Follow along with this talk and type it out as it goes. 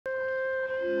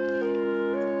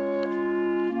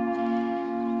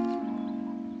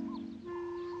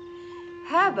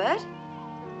Herbert?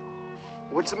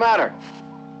 What's the matter?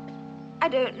 I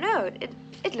don't know.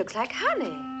 It looks like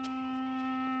honey.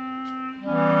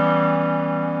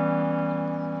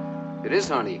 It is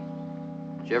honey.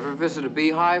 Did you ever visit a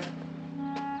beehive?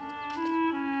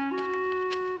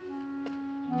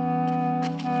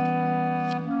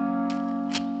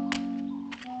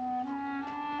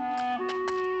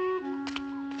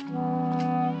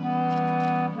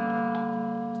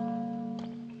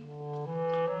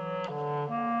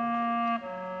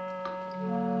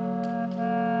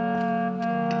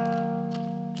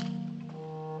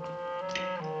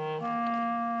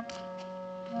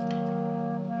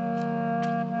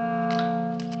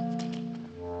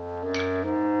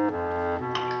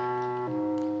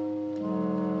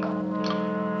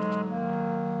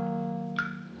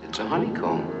 It's a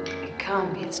honeycomb. It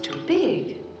can't be. It's too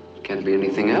big. It can't be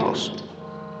anything else.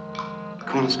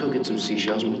 Come on, let's go get some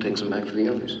seashells and we'll take some back for the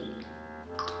others.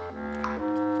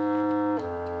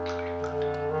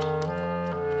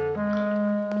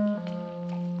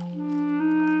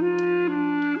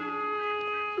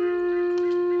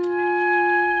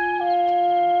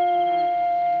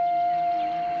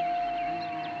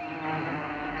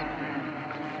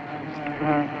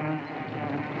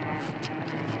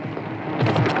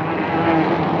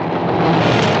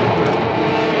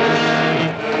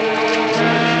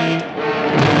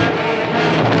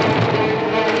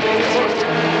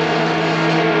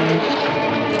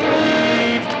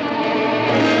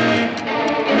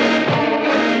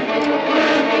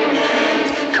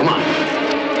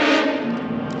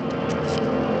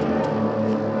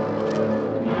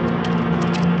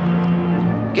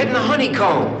 Get in the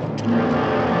honeycomb.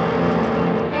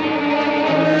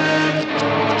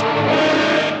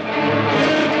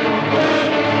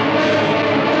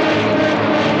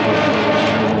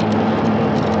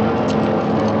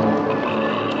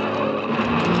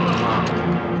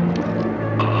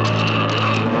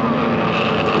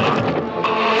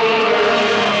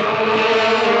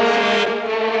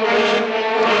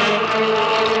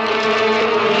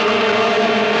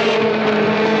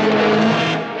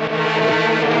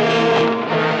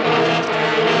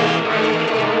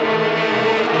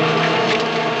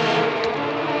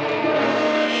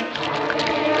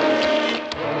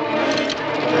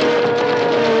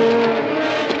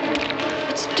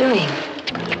 Doing?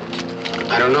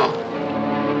 I don't know.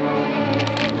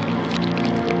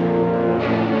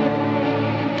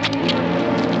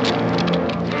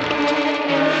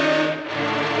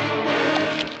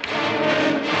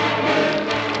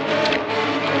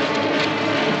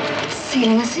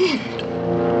 Sealing us in.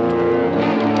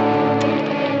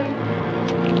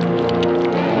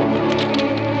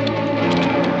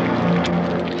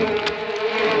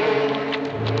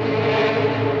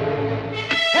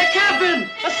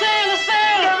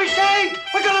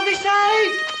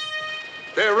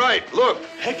 They're right. Look.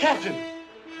 Hey, Captain.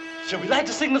 Should we light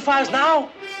the signal fires now?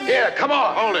 Here, come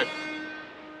on. Hold it.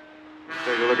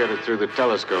 Take a look at it through the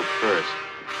telescope first.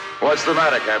 What's the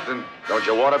matter, Captain? Don't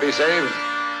you want to be saved?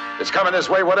 It's coming this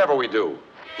way, whatever we do.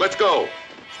 Let's go.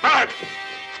 Start!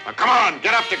 Now, come on,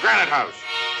 get up to Granite House.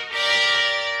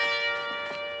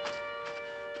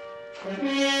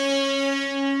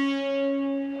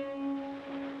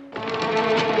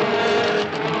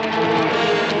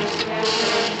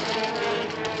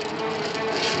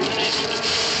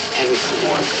 Everything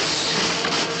works.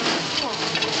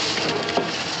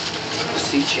 The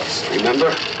sea chest,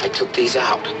 remember? I took these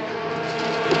out.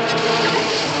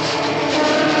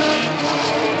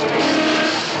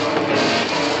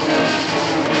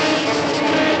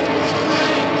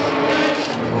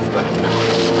 Move back now.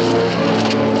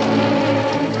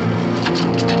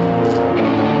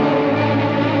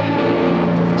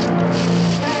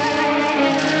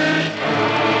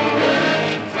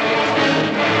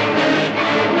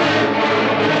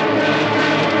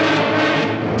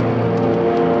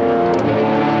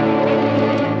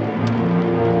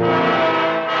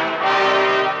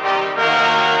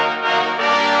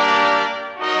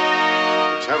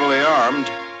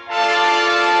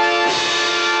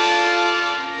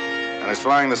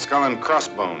 Flying the skull and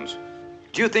crossbones.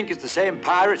 Do you think it's the same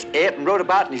pirates Ayrton wrote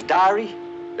about in his diary?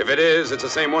 If it is, it's the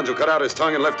same ones who cut out his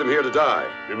tongue and left him here to die.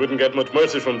 We wouldn't get much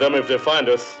mercy from them if they find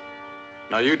us.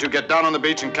 Now you two get down on the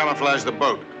beach and camouflage the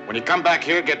boat. When you come back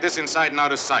here, get this inside and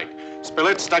out of sight. Spill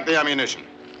it, stack the ammunition.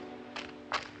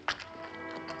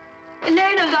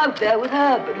 Elena's out there with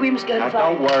her, but we must go and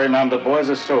find Don't worry, ma'am. The boy's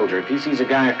a soldier. If he sees a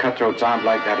gang of cutthroats armed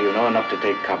like that, he'll know enough to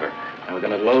take cover. Now we're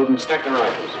going to load and stack the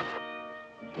rifles.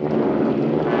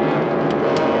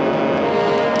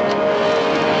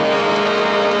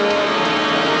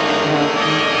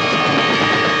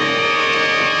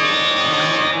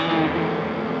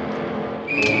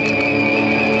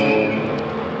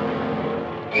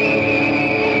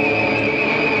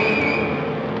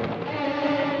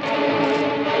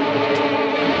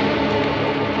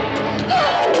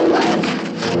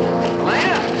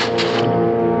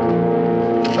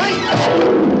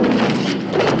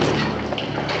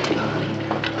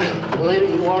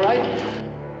 all right?